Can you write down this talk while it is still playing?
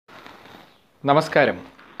നമസ്കാരം,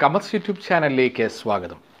 കമത്സ് യൂട്യൂബ് ചാനലിലേക്ക്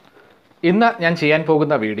സ്വാഗതം. ഇന്ന് ഞാൻ ചെയ്യാൻ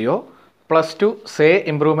പോകുന്ന വീഡിയോ +2 സേ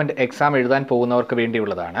ഇംപ്രൂവ്മെൻറ്റ് എക്സാം എഴുതാൻ പോകുന്നവർക്ക്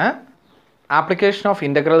വേണ്ടിയുള്ളതാണ്. ആപ്ലിക്കേഷൻ ഓഫ്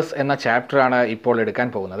ഇൻ്റഗ്രൽസ് എന്ന ചാപ്റ്ററാണ് ഇപ്പോൾ എടുക്കാൻ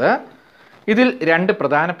പോകുന്നത്. ഇതിൽ രണ്ട്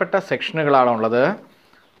പ്രധാനപ്പെട്ട സെക്ഷനുകളാണുള്ളത്.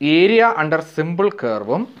 Area under simple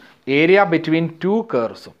കർവും area between two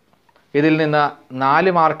കർവ്സും. ഇതിൽ നിന്ന്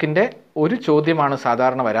 4 മാർക്കിൻ്റെ ഒരു ചോദ്യമാണ്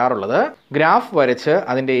സാധാരണ വരാറുള്ളത്. ഗ്രാഫ് വരച്ച്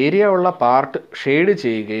അതിൻ്റെ ഏരിയ ഉള്ള പാർട്ട് ഷെയ്ഡ്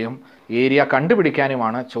ചെയ്യുകയും ഏരിയ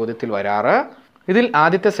കണ്ടുപിടിക്കാനുമാണ് ചോദ്യത്തിൽ വരാറ്. ഇതിൽ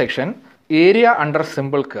ആദ്യത്തെ section area under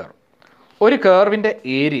simple curve. ഒരു കർവിൻ്റെ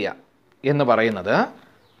ഏരിയ എന്ന് പറയുന്നത്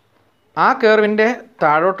ആ കർവിൻ്റെ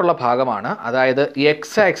താഴോട്ടുള്ള ഭാഗമാണ്, അതായത്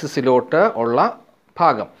എക്സ് ആക്സിസിലോട്ട് ഉള്ള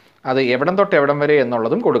ഭാഗം. അത് എവിടം തൊട്ട് എവിടം വരെ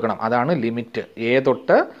എന്നുള്ളതും കൊടുക്കണം. അതാണ് ലിമിറ്റ്, എ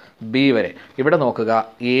തൊട്ട് ബി വരെ. ഇവിടെ നോക്കുക,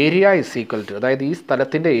 ഏരിയ ഇസ് ഈക്വൽ ടു, അതായത് ഈ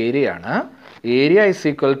സ്ഥലത്തിൻ്റെ ഏരിയയാണ്. Area is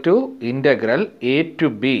equal to integral A to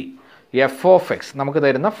B F of X, നമുക്ക്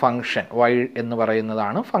തരുന്ന ഫംഗ്ഷൻ വൈ എന്ന്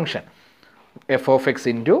പറയുന്നതാണ് function, F of X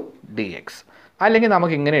into D X. അല്ലെങ്കിൽ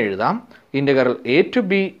നമുക്ക് ഇങ്ങനെ എഴുതാം, integral A to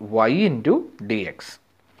B Y into D X.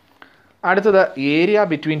 അടുത്തത് ഏരിയ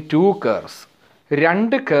ബിറ്റ്വീൻ ടു കർവ്സ്.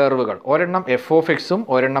 രണ്ട് കർവുകൾ, ഒരെണ്ണം എഫ് ഓഫ് എക്സും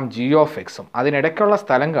ഒരെണ്ണം ജി ഓഫ് എക്സും, അതിനിടയ്ക്കുള്ള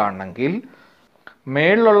സ്ഥലം കാണണമെങ്കിൽ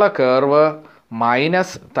മേളിലുള്ള കർവ്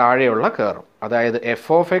മൈനസ് താഴെയുള്ള കർവ്, അതായത്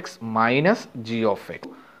F of X minus G of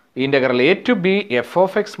X. Integral A to B F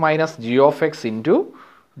of X minus G of X into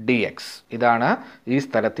D X. ഇതാണ് ഈ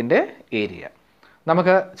സ്ഥലത്തിൻ്റെ ഏരിയ.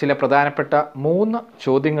 നമുക്ക് ചില പ്രധാനപ്പെട്ട 3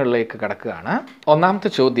 ചോദ്യങ്ങളിലേക്ക് കടക്കുകയാണ്. ഒന്നാമത്തെ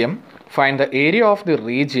ചോദ്യം, find the area of the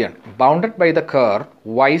region bounded by the curve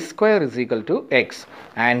Y square is equal to X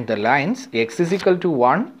and the lines X is equal to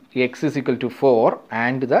 1, X is equal to 4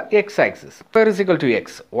 and the X axis. Square is equal to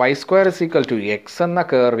X, Y square is equal to X എന്ന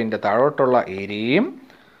കർവിൻ്റെ താഴോട്ടുള്ള ഏരിയയും,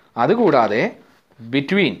 അതുകൂടാതെ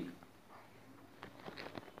between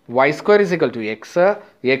y square is equal to x,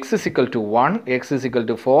 x is equal to 1, x is equal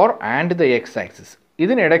to 4 and the x axis.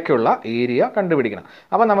 ഇതിനിടയ്ക്കുള്ള area കണ്ടുപിടിക്കണം.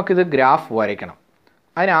 അപ്പോൾ നമുക്കിത് graph വരയ്ക്കണം.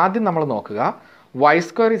 അതിനാദ്യം നമ്മൾ നോക്കുക, y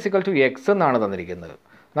square is equal to x എന്നാണ് തന്നിരിക്കുന്നത്.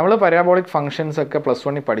 നമ്മൾ പരാബോളിക് ഫംഗ്ഷൻസ് ഒക്കെ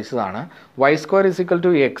 +1 പഠിച്ചതാണ്. y square is equal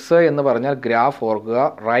to x എന്ന് പറഞ്ഞാൽ ഗ്രാഫ് ഓർക്കുക,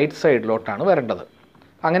 റൈറ്റ് സൈഡിലോട്ടാണ് വരേണ്ടത്.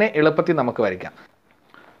 അങ്ങനെ എളുപ്പത്തിൽ നമുക്ക് വരയ്ക്കാം.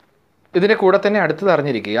 ഇതിൻ്റെ കൂടെ തന്നെ അടുത്തത്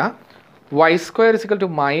അറിഞ്ഞിരിക്കുക, Y square is equal to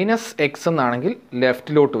minus X എന്നാണെങ്കിൽ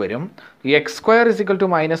ലെഫ്റ്റിലോട്ട് വരും, X square is equal to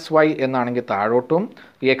minus Y എന്നാണെങ്കിൽ താഴോട്ടും,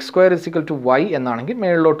 X square is equal to Y എന്നാണെങ്കിൽ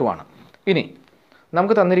മേളിലോട്ടുമാണ്. ഇനി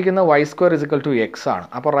നമുക്ക് തന്നിരിക്കുന്ന Y square is equal to X ആണ്.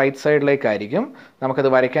 അപ്പോൾ റൈറ്റ് സൈഡിലേക്കായിരിക്കും. നമുക്കത്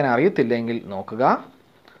വരയ്ക്കാൻ അറിയത്തില്ലെങ്കിൽ നോക്കുക,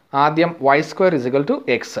 ആദ്യം Y square is equal to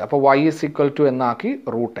X, അപ്പോൾ വൈ ഇസ് ഇക്വൽ ടു എന്നാക്കി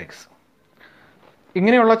റൂട്ട് എക്സ്.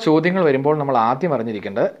 ഇങ്ങനെയുള്ള ചോദ്യങ്ങൾ വരുമ്പോൾ നമ്മൾ ആദ്യം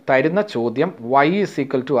അറിഞ്ഞിരിക്കേണ്ടത്, തരുന്ന ചോദ്യം വൈ ഇസ്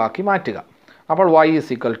ഈക്വൽ ടു ആക്കി മാറ്റുക. അപ്പോൾ y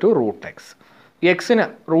is equal to root X. എക്സിന്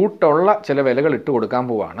റൂട്ടുള്ള ചില വിലകൾ ഇട്ട് കൊടുക്കാൻ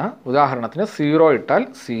പോവാണ്. ഉദാഹരണത്തിന് 0 ഇട്ടാൽ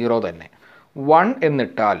 0 തന്നെ, 1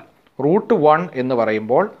 എന്നിട്ടാൽ റൂട്ട് 1 എന്ന്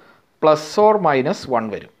പറയുമ്പോൾ ±1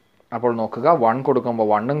 വരും. അപ്പോൾ നോക്കുക, 1 കൊടുക്കുമ്പോൾ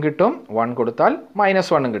 1ഉം കിട്ടും, 1 കൊടുത്താൽ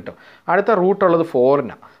 -1ഉം കിട്ടും. അടുത്ത റൂട്ടുള്ളത്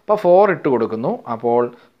 4നാണ്. അപ്പോൾ 4 ഇട്ട് കൊടുക്കുന്നു, അപ്പോൾ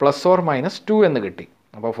 ±2 എന്ന് കിട്ടി.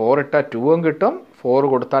 അപ്പോൾ 4 ഇട്ടാൽ 2ഉം കിട്ടും,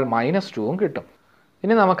 4 കൊടുത്താൽ -2ഉം കിട്ടും.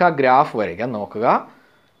 ഇനി നമുക്ക് ആ ഗ്രാഫ് വരയ്ക്കാം. നോക്കുക,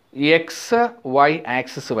 എക്സ് വൈ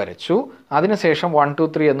ആക്സിസ് വരച്ചു, അതിനുശേഷം 1 2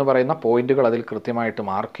 3 എന്ന് പറയുന്ന പോയിന്റുകൾ അതിൽ കൃത്യമായിട്ട്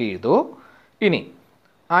മാർക്ക് ചെയ്തു. ഇനി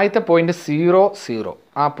ആദ്യത്തെ പോയിന്റ് 0 0,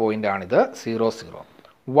 ആ പോയിൻ്റാണിത് 0 0.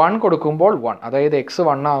 1 കൊടുക്കുമ്പോൾ 1, അതായത് എക്സ്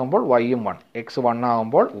 1 ആകുമ്പോൾ വൈയും 1, എക്സ് 1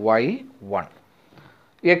 ആകുമ്പോൾ വൈ 1,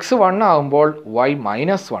 എക്സ് 1 ആകുമ്പോൾ വൈ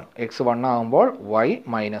 -1, എക്സ് 1 ആകുമ്പോൾ വൈ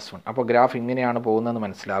 -1. അപ്പോൾ ഗ്രാഫ് ഇങ്ങനെയാണ് പോകുന്നതെന്ന്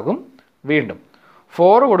മനസ്സിലാകും. വീണ്ടും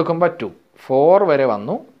 4 കൊടുക്കുമ്പോൾ 2, 4 വരെ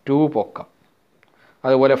വന്നു, 2 പൊക്കം.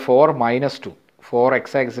 അതുപോലെ 4 -2, 4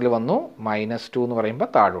 എക്സ് ആക്സിൽ വന്നു, -2 എന്ന് പറയുമ്പോൾ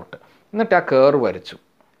താഴോട്ട്. എന്നിട്ട് ആ കർവ് വരച്ചു.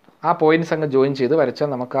 ആ പോയിൻറ്റ്സ് അങ്ങ് ജോയിൻ ചെയ്ത് വരച്ചാൽ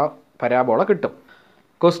നമുക്ക് ആ പരാബോള കിട്ടും.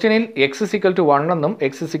 ക്വസ്റ്റ്യനിൽ എക്സ് ഇസ് ഈക്വൽ ടു 1 എന്നും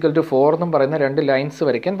എക്സ് ഇസ് ഈക്വൽ ടു 4 എന്നും പറയുന്ന 2 ലൈൻസ്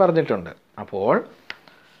വരയ്ക്കാൻ പറഞ്ഞിട്ടുണ്ട്. അപ്പോൾ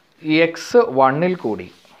എക്സ് 1ൽ കൂടി,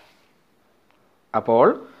 അപ്പോൾ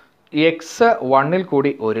എക്സ് 1ൽ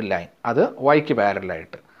കൂടി ഒരു ലൈൻ, അത് വൈക്ക്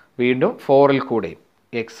പാരലായിട്ട്, വീണ്ടും 4ൽ കൂടി,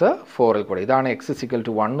 എക്സ് 4ൽ കൂടി. ഇതാണ് എക്സ് ഇസ് ഈക്വൽ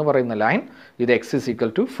ടു 1 എന്ന് പറയുന്ന ലൈൻ, ഇത് X is equal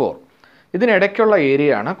to 4. ഇതിനിടയ്ക്കുള്ള area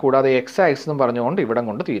ആണ്. കൂടാതെ എക്സ് ആക്സിസ് എന്ന് പറഞ്ഞുകൊണ്ട് ഇവിടം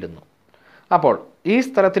കൊണ്ട് തീരുന്നു. അപ്പോൾ ഈ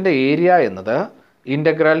സ്ഥലത്തിൻ്റെ ഏരിയ എന്നത്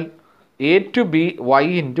integral A to B Y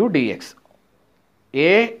into D X.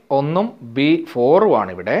 A 1ഉം B 4ഉം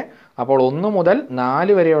ആണ് ഇവിടെ. അപ്പോൾ 1 മുതൽ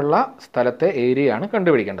 4 വരെയുള്ള സ്ഥലത്തെ ഏരിയ ആണ്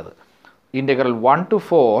കണ്ടുപിടിക്കേണ്ടത്. Integral 1 to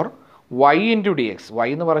 4 Y into D X, Y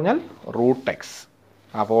എന്ന് പറഞ്ഞാൽ റൂട്ട് എക്സ്.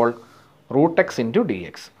 അപ്പോൾ root X into D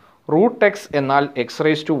X. Root X എന്നാൽ എക്സ്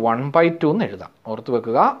റേസ് ടു 1/2 എന്ന് എഴുതാം. ഓർത്ത്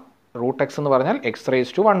വെക്കുക, റൂട്ട് എക്സ് എന്ന് പറഞ്ഞാൽ എക്സ്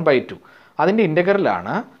റേസ് ടു 1/2. അതിൻ്റെ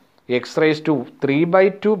ഇൻ്റഗ്രലാണ് എക്സ് റേസ് ടു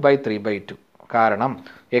 3/2/3/2. കാരണം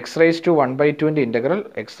X raise to 1/2 integral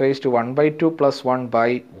X raise to 1/2 +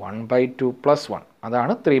 1/1/2 + 1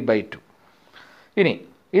 അതാണ് 3/2. ഇനി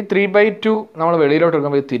ഈ 3/2 നമ്മൾ വെളിയിലോട്ട്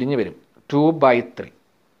എടുക്കുമ്പോൾ ഇത് തിരിഞ്ഞ് വരും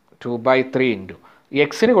 2/3 ഇൻറ്റു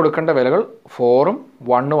എക്സിന് കൊടുക്കേണ്ട വിലകൾ 4ഉം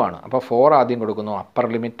 1ഉമാണ്. അപ്പോൾ 4 ആദ്യം കൊടുക്കുന്നു, അപ്പർ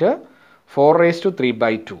ലിമിറ്റ്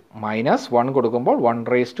 4^3/2 മൈനസ് 1 കൊടുക്കുമ്പോൾ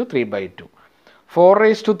 1^3/2.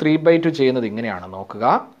 4^3/2 ചെയ്യുന്നത് ഇങ്ങനെയാണ്, നോക്കുക.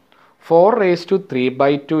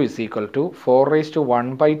 4^3/2 =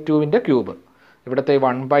 4^1/2 ക്യൂബ്. ഇവിടുത്തെ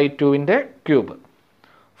 1/2 ക്യൂബ്.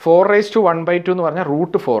 4^1/2 എന്ന് പറഞ്ഞാൽ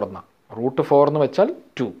 √4 എന്നാണ്. √4 എന്ന് വെച്ചാൽ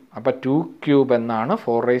 2. അപ്പോൾ 2 ക്യൂബ് എന്നാണ്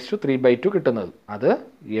 4^3/2 കിട്ടുന്നത്. അത്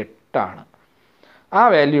 8 ആണ്. ആ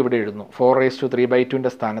വാല്യൂ ഇവിടെ എഴുതുന്നു. 4^3/2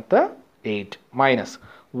 സ്ഥാനത്ത് 8 മൈനസ്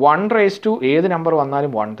 1 ഏത് നമ്പർ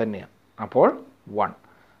വന്നാലും 1 തന്നെയാണ്. അപ്പോൾ 1.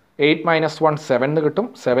 8 - 1 7 കിട്ടും.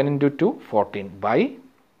 7 × 2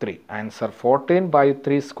 14/3. ആൻസർ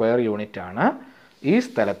 14/3 സ്ക്വയർ യൂണിറ്റ് ആണ് ഈ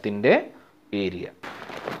സ്ഥലത്തിൻ്റെ ഏരിയ.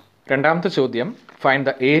 രണ്ടാമത്തെ ചോദ്യം, find the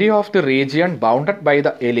area of the region bounded by the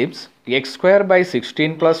ellipse x² +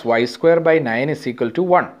 y² = 9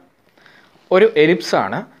 1. ഒരു എലിപ്സ്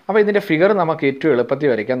ആണ്. അപ്പോൾ ഇതിൻ്റെ ഫിഗർ നമുക്ക് ഏറ്റവും എളുപ്പത്തിൽ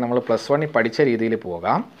വരയ്ക്കാൻ നമ്മൾ +1 പഠിച്ച രീതിയിൽ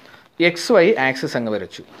പോകാം. XY ആക്സിസ് അങ്ങ്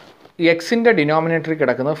വരച്ചു. എക്സിൻ്റെ ഡിനോമിനേറ്ററിൽ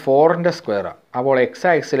കിടക്കുന്നത് 4ൻ്റെ സ്ക്വയറാണ്. അപ്പോൾ എക്സ്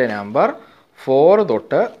ആക്സിലെ നമ്പർ 4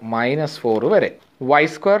 തൊട്ട് -4 വരെ.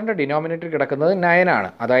 y² ഡിനോമിനേറ്ററിൽ കിടക്കുന്നത് 9 ആണ്,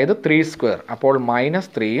 അതായത് 3². അപ്പോൾ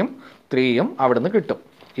 -3ഉം 3ഉം അവിടുന്ന് കിട്ടും.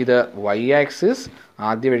 ഇത് y ആക്സിസ്,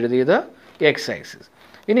 ആദ്യം എഴുതിയത് x ആക്സിസ്.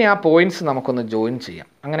 ഇനി ആ പോയിൻറ്റ്സ് നമുക്കൊന്ന് ജോയിൻ ചെയ്യാം.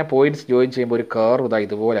 അങ്ങനെ പോയിൻറ്റ്സ് ജോയിൻ ചെയ്യുമ്പോൾ ഒരു കർവ്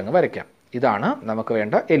ഇതുപോലെ അങ്ങ് വരയ്ക്കാം. ഇതാണ് നമുക്ക്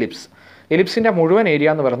വേണ്ട എലിപ്സ്. എലിപ്സിൻ്റെ മുഴുവൻ ഏരിയ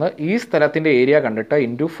എന്ന് പറയുന്നത് ഈ സ്ഥലത്തിൻ്റെ ഏരിയ കണ്ടിട്ട്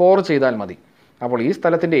 ×4 ചെയ്താൽ മതി. അപ്പോൾ ഈ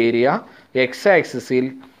സ്ഥലത്തിൻ്റെ ഏരിയ എക്സ് ആക്സിസിൽ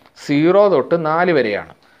 0 തൊട്ട് 4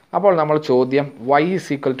 വരെയാണ്. അപ്പോൾ നമ്മൾ ചോദ്യം y =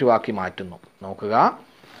 ആക്കി മാറ്റുന്നു. നോക്കുക,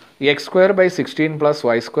 x² + 16 +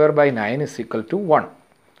 y² = 1.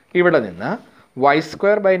 ഇവിടെ നിന്ന് y² =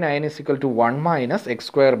 1 - x²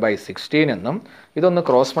 / 16 എന്നും ഇതൊന്ന്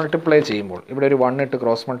ക്രോസ് മൾട്ടിപ്ലൈ ചെയ്യുമ്പോൾ ഇവിടെ ഒരു 1 ഇട്ട്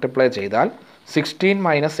ക്രോസ് മൾട്ടിപ്ലൈ ചെയ്താൽ 16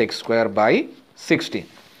 - x² / 16.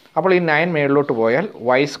 അപ്പോൾ ഈ 9 മേളിലോട്ട് പോയാൽ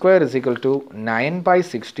y² =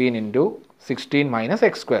 9/16 × 16 -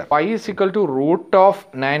 x². y =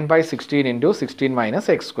 √9/16 × 16 -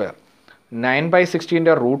 x².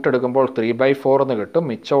 9/16ൻ്റെ root എടുക്കുമ്പോൾ 3/4 എന്ന് കിട്ടും.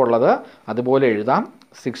 മിച്ചമുള്ളത് അതുപോലെ എഴുതാം.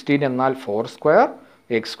 16 എന്നാൽ 4²,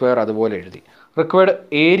 x² അതുപോലെ എഴുതി. Required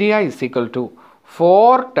area =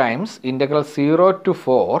 4 times integral 0 to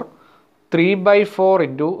 4 3/4 ×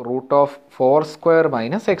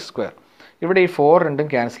 √4² - x². ഇവിടെ ഈ 4 രണ്ടും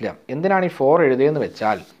ക്യാൻസൽ ചെയ്യാം. എന്തിനാണ് ഈ 4 എഴുതിയതെന്ന്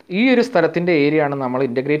വെച്ചാൽ ഈ ഒരു സ്ഥലത്തിൻ്റെ ഏരിയ ആണ് നമ്മൾ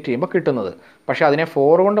ഇൻ്റഗ്രേറ്റ് ചെയ്യുമ്പോൾ കിട്ടുന്നത്. പക്ഷേ അതിനെ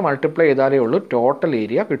 4 കൊണ്ട് മൾട്ടിപ്ലൈ ചെയ്താലേ ഉള്ളൂ ടോട്ടൽ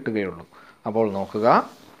ഏരിയ കിട്ടുകയുള്ളൂ. അപ്പോൾ നോക്കുക,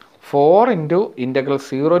 4 × ഇൻ്റഗ്രൽ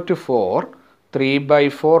 0 to 4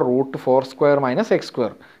 3/4 √4² -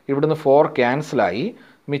 x². ഇവിടുന്ന് 4 ക്യാൻസലായി,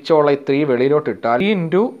 മിച്ചമുള്ള 3 വെളിയിലോട്ട് ഇട്ടാൽ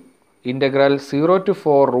ഇൻ്റഗ്രൽ 0 to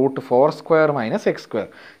 4 √4² - x².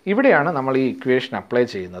 ഇവിടെയാണ് നമ്മൾ ഈ ഇക്വേഷൻ അപ്ലൈ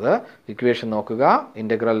ചെയ്യുന്നത്. ഇക്വേഷൻ നോക്കുക,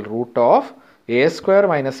 ഇൻ്റഗ്രൽ √(a²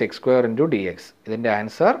 - x² × dx). ഇതിൻ്റെ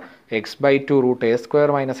answer x/2 √a²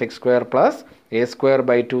 - x² +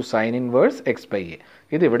 a²/2 sin inverse x/a.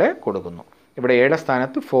 ഇതിവിടെ കൊടുക്കുന്നു. ഇവിടെ എയുടെ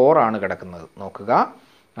സ്ഥാനത്ത് 4 ആണ് കിടക്കുന്നത്. നോക്കുക,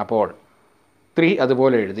 അപ്പോൾ 3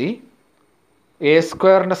 അതുപോലെ എഴുതി.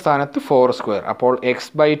 a²ൻ്റെ സ്ഥാനത്ത് 4². അപ്പോൾ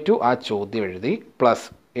x/2 ആ ചോദ്യം എഴുതി പ്ലസ്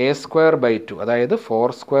a²/2 അതായത്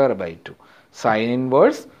 4²/2 സൈൻ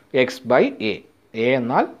ഇൻവേഴ്സ് x/a. a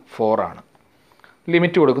എന്നാൽ 4 ആണ്.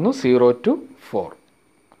 ലിമിറ്റ് കൊടുക്കുന്നു 0 to 4.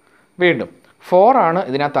 വീണ്ടും 4 ആണ്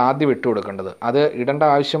ഇതിനകത്ത് ആദ്യം ഇട്ട് കൊടുക്കേണ്ടത്. അത് ഇടേണ്ട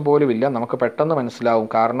ആവശ്യം പോലുമില്ല, നമുക്ക് പെട്ടെന്ന് മനസ്സിലാവും.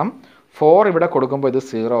 കാരണം 4 ഇവിടെ കൊടുക്കുമ്പോൾ ഇത്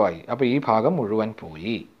 0 ആയി. അപ്പോൾ ഈ ഭാഗം മുഴുവൻ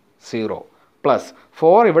പോയി. 0 പ്ലസ്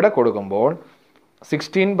 4 ഇവിടെ കൊടുക്കുമ്പോൾ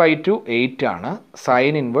 16/2 8 ആണ്.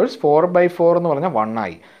 സൈൻ ഇൻവേഴ്സ് 4/4 എന്ന് പറഞ്ഞാൽ 1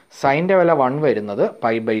 ആയി. സൈൻ്റെ വില 1 വരുന്നത്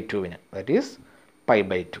π/2-ന്, ദാറ്റ് ഈസ്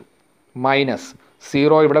π/2 മൈനസ്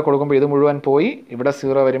 0 ഇവിടെ കൊടുക്കുമ്പോൾ ഇത് മുഴുവൻ പോയി. ഇവിടെ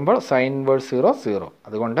 0 വരുമ്പോൾ സൈൻ ഇൻവേഴ്സ് 0 0.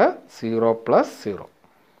 അതുകൊണ്ട് 0 + 0.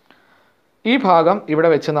 ഈ ഭാഗം ഇവിടെ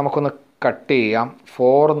വെച്ച് നമുക്കൊന്ന് കട്ട് ചെയ്യാം.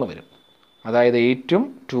 4 എന്ന് വരും. അതായത് 8ഉം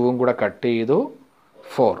 2ഉം കൂടെ കട്ട് ചെയ്തു.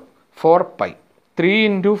 4π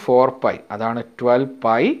 3 × 4π അതാണ് 12π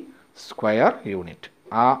സ്ക്വയർ യൂണിറ്റ്.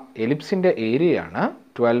 ആ എലിപ്സിൻ്റെ ഏരിയയാണ്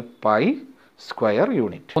 12π സ്ക്വയർ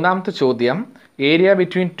യൂണിറ്റ്. മൂന്നാമത്തെ ചോദ്യം, ഏരിയ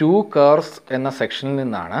ബിറ്റ്വീൻ 2 കർവ്സ് എന്ന സെക്ഷനിൽ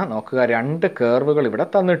നിന്നാണ്. നോക്കുക, 2 കർവുകൾ ഇവിടെ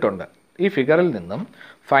തന്നിട്ടുണ്ട്. ഈ ഫിഗറിൽ നിന്നും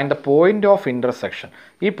find the point of intersection.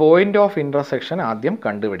 ഈ പോയിന്റ് ഓഫ് ഇൻ്റർസെക്ഷൻ ആദ്യം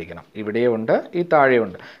കണ്ടുപിടിക്കണം. ഇവിടെയുണ്ട്, ഈ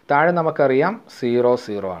താഴെയുണ്ട്. താഴെ നമുക്കറിയാം 0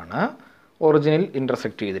 0 ആണ്. ഒറിജിനിൽ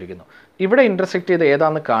ഇൻ്റർസെക്റ്റ് ചെയ്തിരിക്കുന്നു. ഇവിടെ ഇൻ്റർസെക്റ്റ് ചെയ്ത്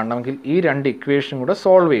ഏതാണെന്ന് കാണണമെങ്കിൽ ഈ 2 ഇക്വേഷൻ കൂടെ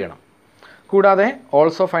സോൾവ് ചെയ്യണം. കൂടാതെ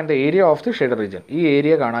also find the area of the shade region. ഈ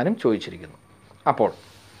ഏരിയ കാണാനും ചോദിച്ചിരിക്കുന്നു. അപ്പോൾ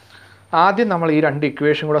ആദ്യം നമ്മൾ ഈ രണ്ട്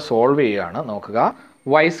ഇക്വേഷൻ കൂടെ സോൾവ് ചെയ്യുകയാണ്. നോക്കുക,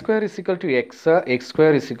 Y square is equal to X, X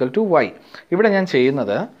square is equal to Y. ഇവിടെ ഞാൻ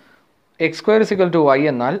ചെയ്യുന്നത് X square is equal to Y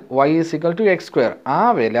എന്നാൽ Y is equal to X square. ആ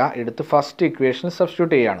വില എടുത്ത് ഫസ്റ്റ് ഇക്വേഷനിൽ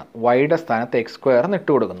സബ്സ്റ്റിറ്റ്യൂട്ട് ചെയ്യുകയാണ്. വൈയുടെ സ്ഥാനത്ത് എക്സ് സ്ക്വയർ ഇട്ട്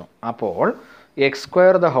കൊടുക്കുന്നു. അപ്പോൾ X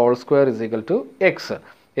square the whole square is equal to X.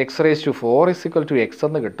 X raise to 4 is equal to X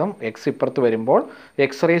എന്ന് കിട്ടും. എക്സ് ഇപ്പുറത്ത് വരുമ്പോൾ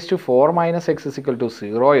X raise to 4 minus X is equal to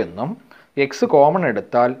 0 എന്നും, എക്സ് കോമൺ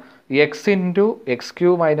എടുത്താൽ X into X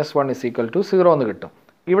Q minus 1 is equal to 0 എന്ന് കിട്ടും.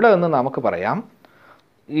 ഇവിടെ നിന്ന് നമുക്ക് പറയാം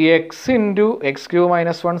X into X Q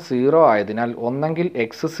minus 1 0 ആയതിനാൽ ഒന്നെങ്കിൽ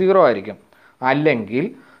എക്സ് 0 ആയിരിക്കും, അല്ലെങ്കിൽ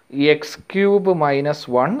എക്സ് ക്യൂബ് മൈനസ്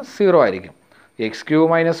 1 0 ആയിരിക്കും. എക്സ് ക്യൂബ്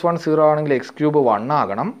മൈനസ് 1 0 ആണെങ്കിൽ എക്സ് ക്യൂബ് 1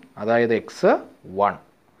 ആകണം, അതായത് എക്സ് 1.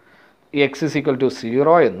 എക്സ് ഇസിക്കൽ ടു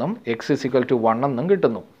 0 എന്നും എക്സ് ഇസിക്കൽ ടു 1 എന്നും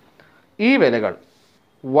കിട്ടുന്നു. ഈ വിലകൾ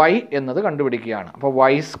വൈ എന്നത് കണ്ടുപിടിക്കുകയാണ്. അപ്പോൾ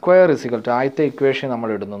വൈ സ്ക്വയർ ഇസിക്കൽ ടു ആദ്യത്തെ ഇക്വേഷൻ നമ്മൾ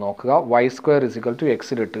ഇടുന്നു. നോക്കുക, വൈ സ്ക്വയർ ഇസിക്കൽ ടു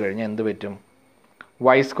എക്സിൽ ഇട്ട് കഴിഞ്ഞാൽ എന്ത് പറ്റും?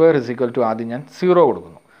 വൈ സ്ക്വയർ ഇസിക്കൽ ടു ആദ്യം ഞാൻ 0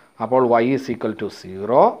 കൊടുക്കുന്നു. അപ്പോൾ Y is equal to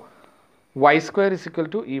 0. Y square is equal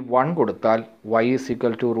to ഈ 1 കൊടുത്താൽ വൈ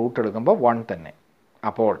ഇസിക്കൽ ടു റൂട്ട് എടുക്കുമ്പോൾ 1 തന്നെ.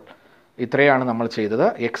 അപ്പോൾ ഇത്രയാണ് നമ്മൾ ചെയ്തത്.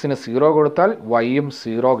 എക്സിന് 0 കൊടുത്താൽ വൈയും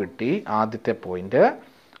 0 കിട്ടി, ആദ്യത്തെ പോയിൻ്റ്.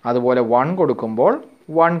 അതുപോലെ 1 കൊടുക്കുമ്പോൾ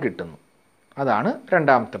 1 കിട്ടുന്നു, അതാണ്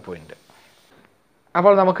രണ്ടാമത്തെ പോയിൻ്റ്.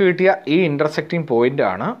 അപ്പോൾ നമുക്ക് കിട്ടിയ ഈ ഇൻ്റർസെക്റ്റിംഗ്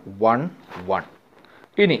പോയിൻ്റാണ് 1 1.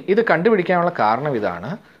 ഇനി ഇത് കണ്ടുപിടിക്കാനുള്ള കാരണം ഇതാണ്.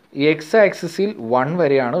 എക്സ് ആക്സിസിൽ 1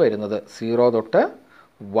 വരെയാണ് വരുന്നത്, 0 തൊട്ട്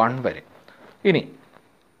 1 വരെ. ഇനി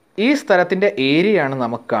ഈ സ്ഥലത്തിൻ്റെ ഏരിയയാണ്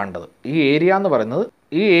നമുക്ക് കാണേണ്ടത്. ഈ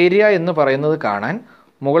ഏരിയ എന്ന് പറയുന്നത് കാണാൻ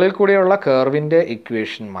മുകളിൽ കൂടെയുള്ള കർവിൻ്റെ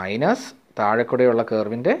ഇക്വേഷൻ മൈനസ് താഴെ കൂടെയുള്ള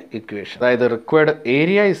കർവിൻ്റെ ഇക്വേഷൻ, അതായത് required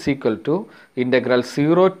area is equal to integral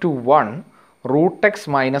 0 to 1 root X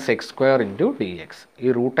minus X square into D X. ഈ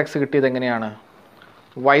റൂട്ട് എക്സ് കിട്ടിയത് എങ്ങനെയാണ്?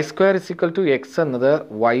 Y square is equal to X എന്നത്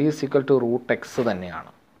Y is equal to root X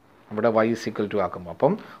തന്നെയാണ്. ഇവിടെ വൈ ഇസിക്കൽ ടു ആക്കുമ്പോൾ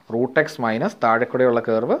അപ്പം root X minus താഴെ കൂടെയുള്ള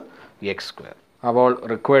കർവ് എക്സ് സ്ക്വയർ. അപ്പോൾ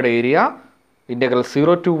required area integral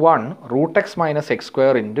 0 to 1 root X minus X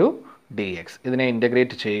square into D X. ഇതിനെ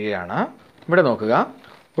integrate ചെയ്യുകയാണ്. ഇവിടെ നോക്കുക,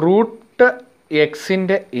 റൂട്ട്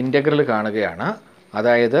എക്സിൻ്റെ ഇൻ്റഗ്രൽ കാണുകയാണ്.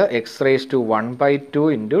 അതായത് X raise to 1/2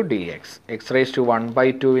 into D X. X raise to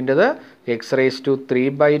 1/2ൻ്റെത് X raise to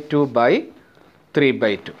 3/2 by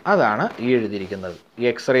 3/2. അതാണ് ഈ എഴുതിയിരിക്കുന്നത്.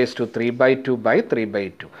 X raise to 3/2 by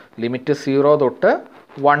 3/2. Limit 0 തൊട്ട്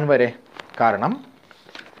 1 വരെ. കാരണം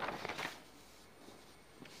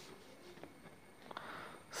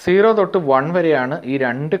 0 തൊട്ട് 1 വരെയാണ് ഈ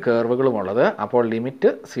രണ്ട് കർവുകളും ഉള്ളത്. അപ്പോൾ ലിമിറ്റ്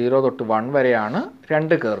 0 തൊട്ട് 1 വരെയാണ്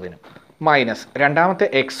രണ്ട് കർവിനും. മൈനസ് രണ്ടാമത്തെ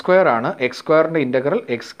എക്സ് സ്ക്വയർ ആണ്. എക്സ് സ്ക്വയറിൻ്റെ integral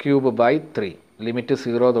X cube by 3. Limit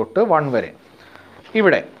 0 തൊട്ട് 1 വരെ.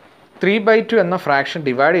 ഇവിടെ 3/2 എന്ന ഫ്രാക്ഷൻ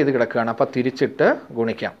ഡിവൈഡ് ചെയ്ത് കിടക്കുകയാണ്. അപ്പോൾ തിരിച്ചിട്ട്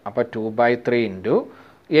ഗുണിക്കാം. അപ്പോൾ 2/3 ഇൻറ്റു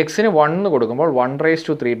എക്സിന് 1 കൊടുക്കുമ്പോൾ 1 raise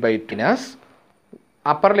to 3/2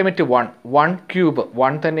 upper limit 1 cube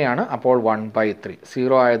 1 തന്നെയാണ്. അപ്പോൾ 1/3.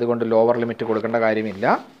 0 ആയതുകൊണ്ട് ലോവർ ലിമിറ്റ് കൊടുക്കേണ്ട കാര്യമില്ല.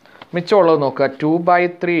 മിച്ചമുള്ളത് നോക്കുക,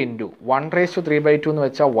 2/3 ഇൻറ്റു 1 റേസ് ടു 3/2 എന്ന്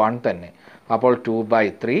വെച്ചാൽ 1 തന്നെ. അപ്പോൾ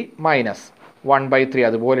 2/3 മൈനസ് 1/3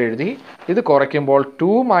 അതുപോലെ എഴുതി. ഇത് കുറയ്ക്കുമ്പോൾ 2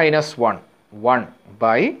 മൈനസ് 1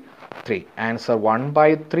 1/3. ആൻസർ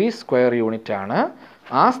 1/3 സ്ക്വയർ യൂണിറ്റ് ആണ്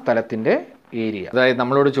ആ സ്ഥലത്തിൻ്റെ ഏരിയ. അതായത്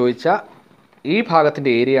നമ്മളോട് ചോദിച്ച ഈ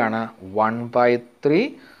ഭാഗത്തിൻ്റെ ഏരിയ ആണ് 1/3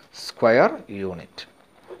 സ്ക്വയർ യൂണിറ്റ്.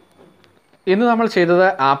 ഇന്ന് നമ്മൾ ചെയ്തത്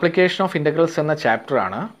ആപ്ലിക്കേഷൻ ഓഫ് ഇൻ്റഗ്രൽസ് എന്ന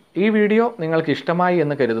ചാപ്റ്ററാണ്. ഈ വീഡിയോ നിങ്ങൾക്ക് ഇഷ്ടമായി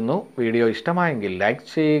എന്ന് കരുതുന്നു. വീഡിയോ ഇഷ്ടമായെങ്കിൽ ലൈക്ക്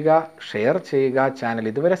ചെയ്യുക, ഷെയർ ചെയ്യുക. ചാനൽ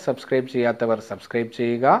ഇതുവരെ സബ്സ്ക്രൈബ് ചെയ്യാത്തവർ സബ്സ്ക്രൈബ്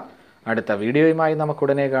ചെയ്യുക. അടുത്ത വീഡിയോയുമായി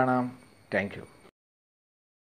നമുക്കുടനെ കാണാം. Thank you.